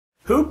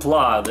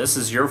Hoopla! This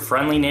is your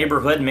friendly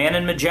neighborhood Man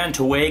in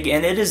Magenta Wig,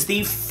 and it is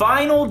the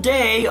final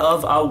day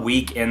of A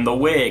Week in the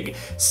Wig.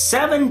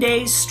 7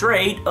 days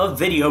straight of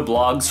video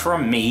blogs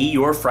from me,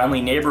 your friendly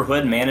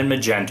neighborhood Man in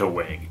Magenta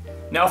Wig.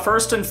 Now,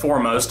 first and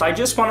foremost, I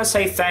just want to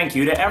say thank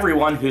you to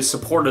everyone who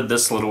supported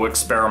this little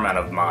experiment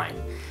of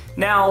mine.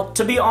 Now,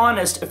 to be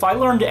honest, if I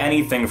learned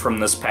anything from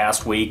this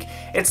past week,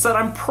 it's that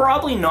I'm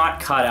probably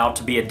not cut out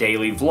to be a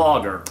daily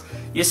vlogger.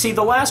 You see,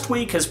 the last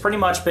week has pretty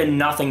much been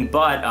nothing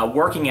but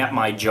working at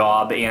my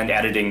job and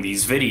editing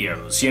these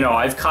videos. You know,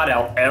 I've cut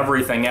out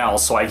everything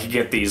else so I could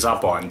get these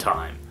up on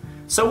time.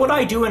 So would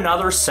I do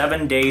another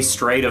 7 days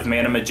straight of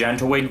Man in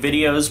Magenta Wig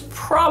videos?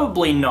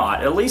 Probably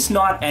not, at least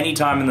not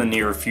anytime in the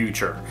near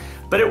future.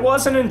 But it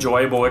was an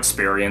enjoyable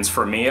experience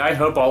for me. I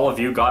hope all of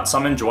you got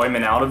some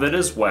enjoyment out of it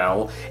as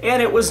well.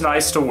 And it was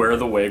nice to wear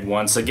the wig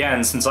once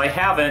again, since I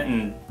haven't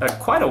in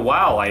quite a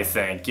while, I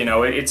think. You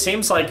know, it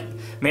seems like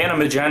Man in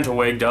Magenta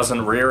Wig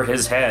doesn't rear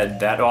his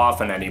head that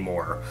often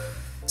anymore.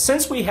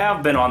 Since we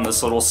have been on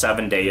this little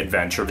 7-day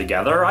adventure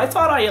together, I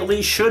thought I at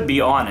least should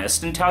be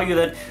honest and tell you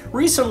that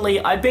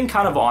recently I've been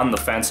kind of on the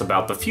fence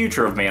about the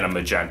future of Man in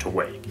Magenta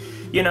Wig.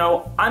 You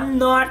know, I'm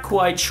not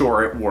quite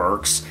sure it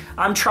works.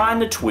 I'm trying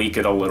to tweak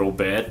it a little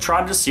bit,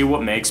 trying to see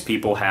what makes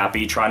people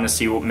happy, trying to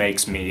see what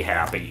makes me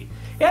happy.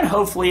 And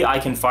hopefully I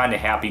can find a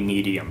happy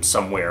medium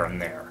somewhere in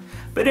there.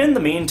 But in the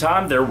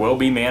meantime, there will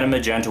be Man in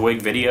Magenta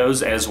Wig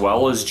videos as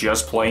well as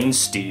just plain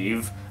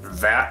Steve,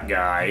 that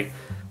guy,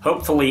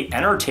 hopefully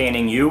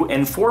entertaining you,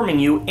 informing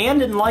you,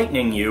 and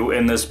enlightening you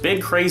in this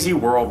big crazy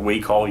world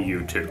we call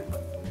YouTube.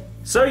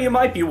 So you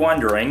might be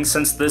wondering,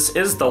 since this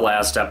is the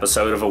last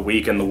episode of A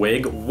Week in the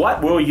Wig,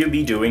 what will you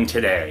be doing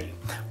today?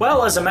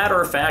 Well, as a matter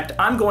of fact,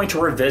 I'm going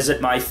to revisit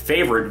my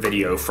favorite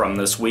video from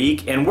this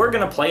week, and we're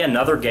going to play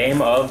another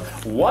game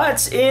of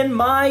What's in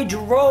My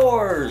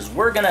Drawers?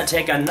 We're going to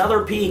take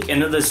another peek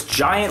into this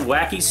giant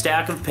wacky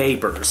stack of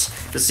papers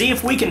to see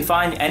if we can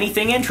find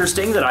anything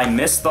interesting that I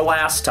missed the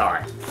last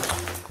time.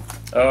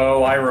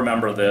 Oh, I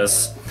remember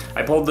this.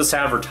 I pulled this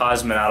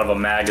advertisement out of a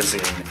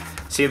magazine.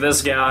 See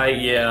this guy?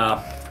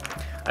 Yeah.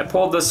 I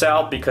pulled this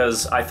out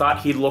because I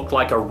thought he looked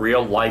like a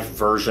real-life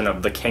version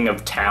of the King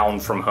of Town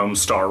from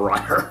Homestar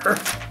Runner.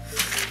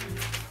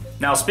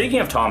 Now, speaking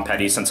of Tom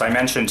Petty, since I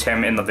mentioned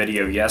him in the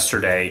video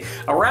yesterday,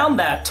 around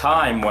that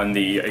time when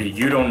the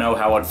You Don't Know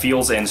How It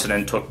Feels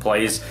incident took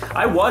place,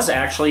 I was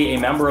actually a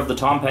member of the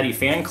Tom Petty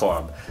fan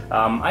club.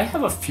 I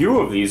have a few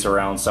of these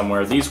around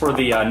somewhere. These were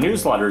the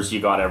newsletters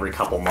you got every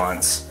couple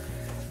months.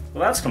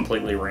 Well, that's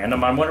completely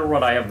random. I wonder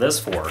what I have this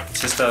for.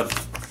 It's just a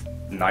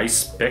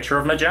nice picture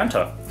of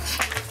magenta.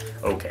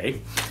 Okay.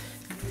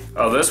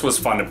 Oh, this was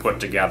fun to put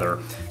together.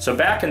 So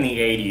back in the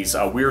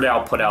 80s, Weird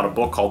Al put out a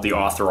book called The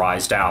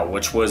Authorized Al,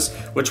 which was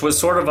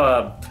sort of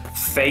a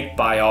fake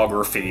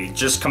biography,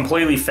 just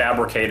completely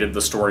fabricated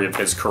the story of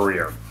his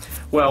career.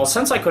 Well,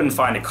 since I couldn't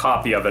find a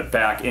copy of it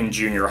back in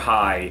junior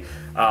high,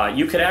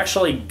 you could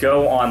actually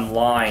go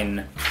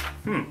online.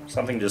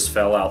 Something just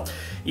fell out.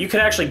 You could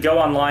actually go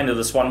online to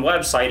this one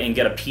website and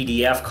get a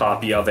PDF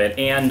copy of it,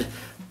 and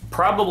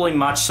probably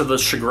much to the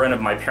chagrin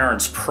of my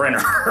parents'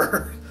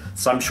 printer.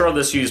 So I'm sure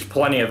this used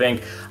plenty of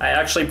ink. I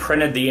actually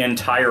printed the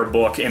entire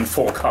book in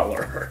full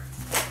color.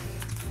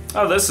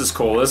 Oh, this is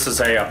cool. This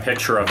is a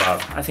picture of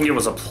I think it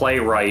was a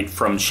playwright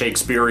from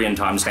Shakespearean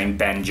times named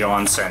Ben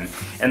Jonson.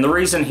 And the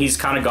reason he's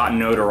kind of gotten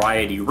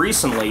notoriety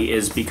recently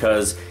is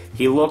because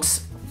he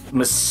looks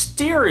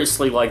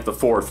mysteriously like the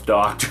Fourth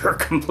Doctor,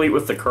 complete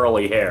with the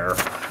curly hair.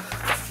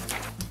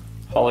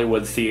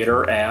 Hollywood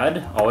Theater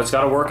ad. Always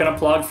gotta work in a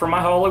plug for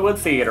my Hollywood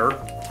Theater.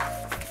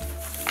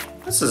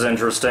 This is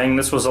interesting.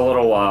 This was a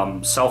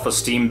little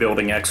self-esteem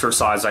building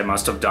exercise I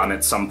must have done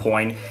at some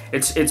point.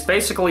 It's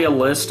basically a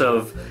list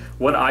of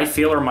what I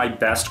feel are my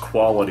best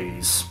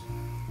qualities.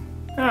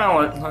 Now,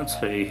 let's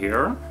see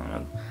here.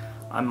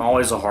 I'm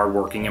always a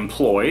hardworking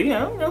employee.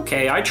 Yeah,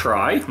 okay, I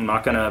try. I'm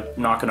not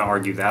gonna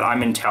argue that.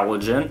 I'm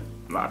intelligent.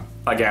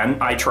 Again,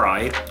 I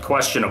try.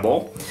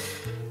 Questionable.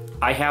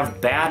 I have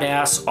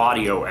badass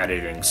audio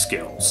editing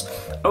skills.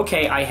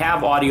 Okay, I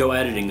have audio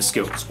editing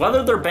skills.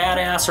 Whether they're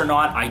badass or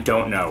not, I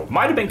don't know.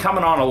 Might have been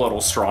coming on a little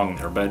strong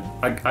there, but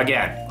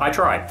again, I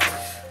tried.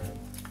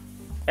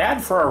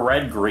 Ad for a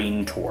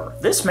red-green tour.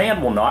 This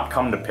man will not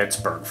come to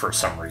Pittsburgh for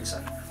some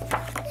reason.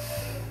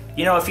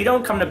 You know, if you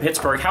don't come to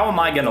Pittsburgh, how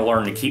am I going to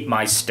learn to keep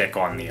my stick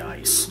on the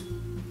ice?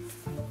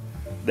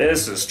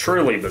 This is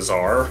truly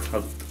bizarre.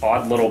 An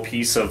odd little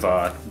piece of,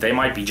 They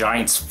Might Be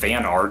Giants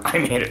fan art I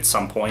made at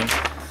some point.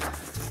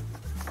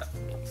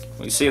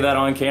 You see that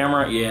on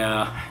camera?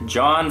 Yeah.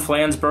 John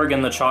Flansburgh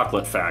and the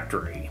Chocolate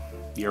Factory.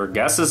 Your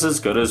guess is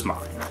as good as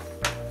mine.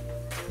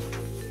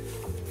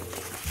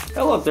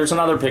 Oh look, there's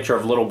another picture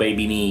of little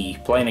baby me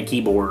playing a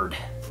keyboard.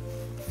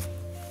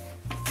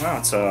 Oh,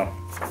 it's a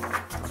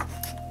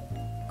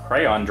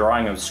crayon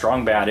drawing of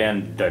Strong Bad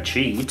and Da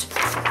Cheat.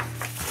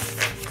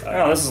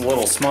 Oh, this is a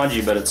little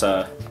smudgy, but it's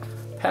a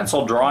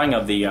pencil drawing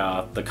of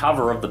the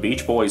cover of the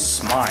Beach Boys'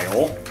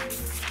 Smile.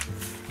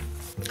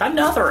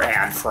 Another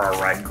ad for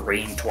a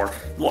red-green tour.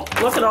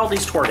 Look at all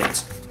these tour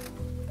dates.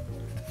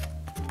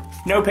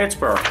 No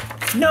Pittsburgh.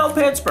 No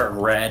Pittsburgh,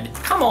 Red.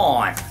 Come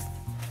on.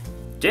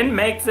 Didn't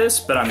make this,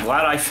 but I'm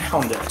glad I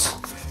found it.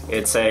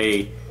 It's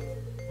a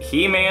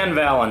He-Man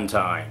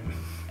Valentine.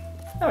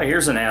 Oh,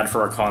 here's an ad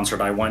for a concert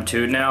I went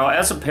to. Now,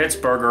 as a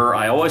Pittsburgher,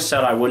 I always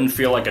said I wouldn't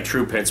feel like a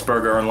true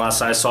Pittsburgher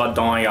unless I saw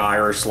Donnie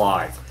Iris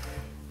live.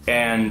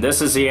 And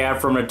this is the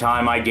ad from the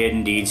time I did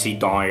indeed see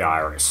Donnie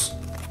Iris.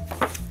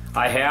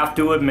 I have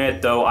to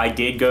admit, though, I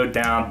did go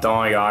down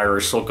Donnie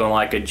Iris looking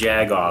like a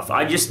jagoff.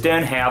 I just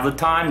didn't have the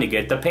time to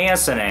get the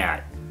pants in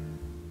that.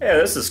 Yeah,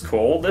 this is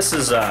cool. This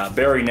is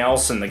Barry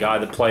Nelson, the guy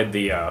that played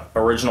the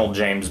original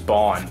James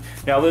Bond.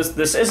 Now,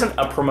 this isn't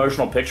a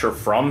promotional picture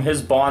from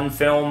his Bond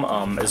film,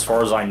 as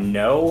far as I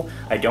know.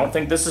 I don't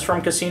think this is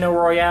from Casino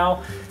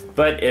Royale.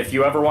 But if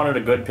you ever wanted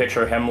a good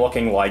picture of him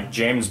looking like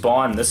James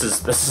Bond, this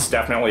is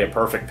definitely a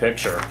perfect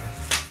picture.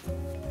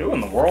 Who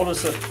in the world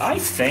is this? I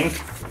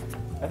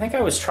think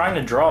I was trying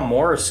to draw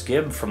Morris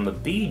Gibb from the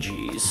Bee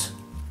Gees,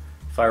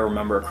 if I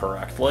remember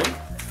correctly.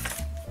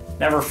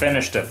 Never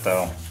finished it,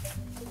 though.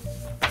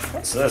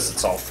 What's this?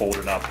 It's all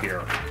folded up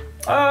here.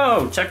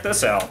 Oh, check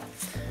this out.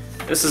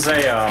 This is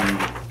a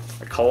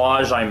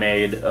collage I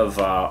made of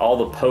all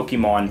the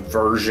Pokemon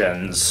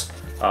versions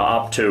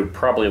up to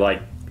probably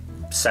like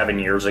 7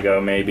 years ago,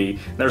 maybe.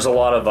 There's a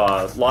lot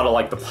of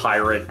like the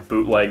pirate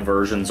bootleg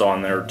versions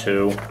on there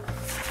too.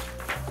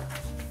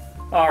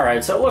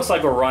 Alright, so it looks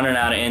like we're running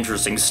out of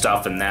interesting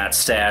stuff in that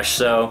stash,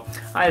 so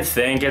I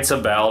think it's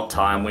about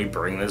time we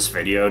bring this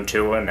video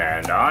to an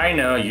end. I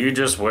know you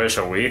just wish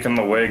a week in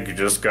the wig could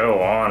just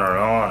go on and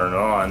on and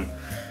on.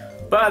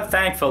 But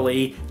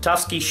thankfully,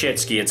 Tufsky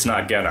Shitsky it's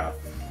not gonna.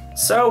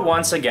 So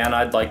once again,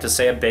 I'd like to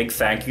say a big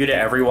thank you to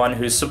everyone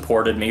who's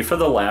supported me for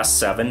the last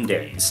 7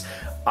 days.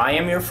 I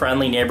am your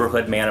friendly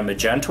neighborhood man in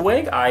Magenta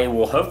Wig. I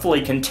will hopefully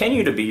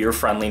continue to be your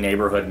friendly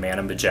neighborhood man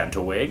in Magenta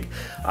Wig.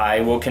 I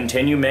will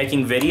continue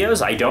making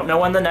videos. I don't know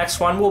when the next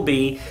one will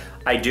be.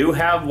 I do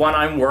have one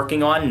I'm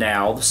working on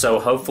now, so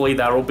hopefully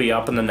that'll be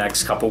up in the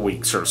next couple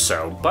weeks or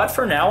so. But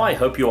for now, I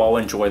hope you all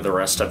enjoy the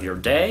rest of your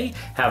day.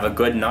 Have a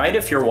good night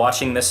if you're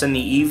watching this in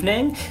the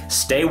evening.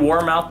 Stay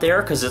warm out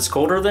there because it's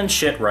colder than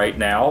shit right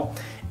now.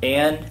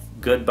 And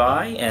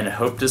goodbye, and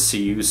hope to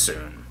see you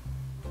soon.